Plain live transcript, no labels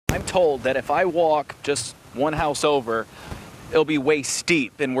I'm told that if I walk just one house over, it'll be waist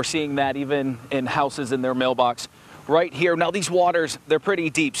deep, and we're seeing that even in houses in their mailbox right here. Now, these waters, they're pretty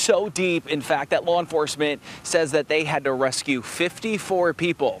deep, so deep, in fact, that law enforcement says that they had to rescue 54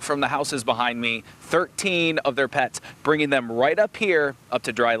 people from the houses behind me, 13 of their pets, bringing them right up here, up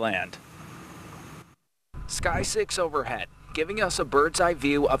to dry land. Sky 6 overhead, giving us a bird's eye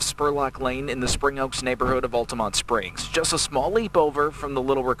view of Spurlock Lane in the Spring Oaks neighborhood of Altamonte Springs, just a small leap over from the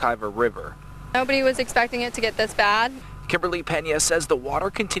Little Wekiva River. Nobody was expecting it to get this bad. Kimberly Pena says the water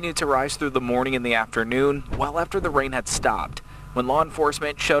continued to rise through the morning and the afternoon, well after the rain had stopped. When law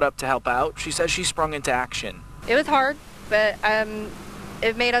enforcement showed up to help out, she says she sprung into action. It was hard, but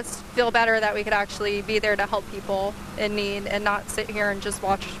it made us feel better that we could actually be there to help people in need and not sit here and just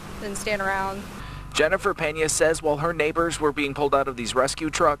watch and stand around. Jennifer Pena says while her neighbors were being pulled out of these rescue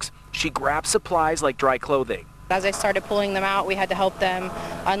trucks, she grabbed supplies like dry clothing. As I started pulling them out, we had to help them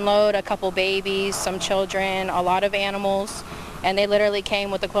unload a couple babies, some children, a lot of animals, and they literally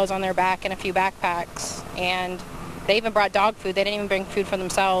came with the clothes on their back and a few backpacks, and they even brought dog food. They didn't even bring food for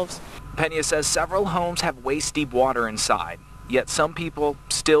themselves. Pena says several homes have waist-deep water inside, yet some people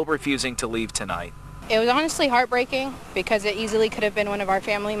still refusing to leave tonight. It was honestly heartbreaking because it easily could have been one of our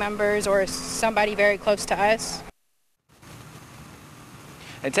family members or somebody very close to us.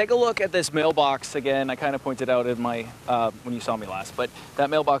 And take a look at this mailbox again. I kind of pointed out in my when you saw me last, but that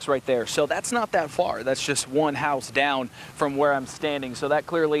mailbox right there. So that's not that far. That's just one house down from where I'm standing. So that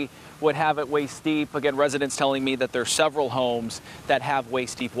clearly would have it waist deep. Again, residents telling me that there's several homes that have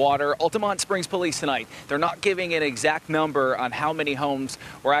waist deep water. Altamonte Springs Police tonight, they're not giving an exact number on how many homes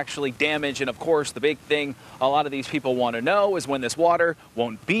were actually damaged. And of course, the big thing a lot of these people want to know is when this water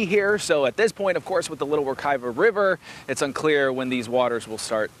won't be here. So at this point, of course, with the Little Wekiva River, it's unclear when these waters will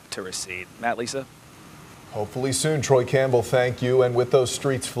start to recede. Matt, Lisa? Hopefully soon. Troy Campbell, thank you. And with those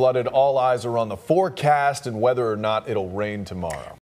streets flooded, all eyes are on the forecast and whether or not it'll rain tomorrow.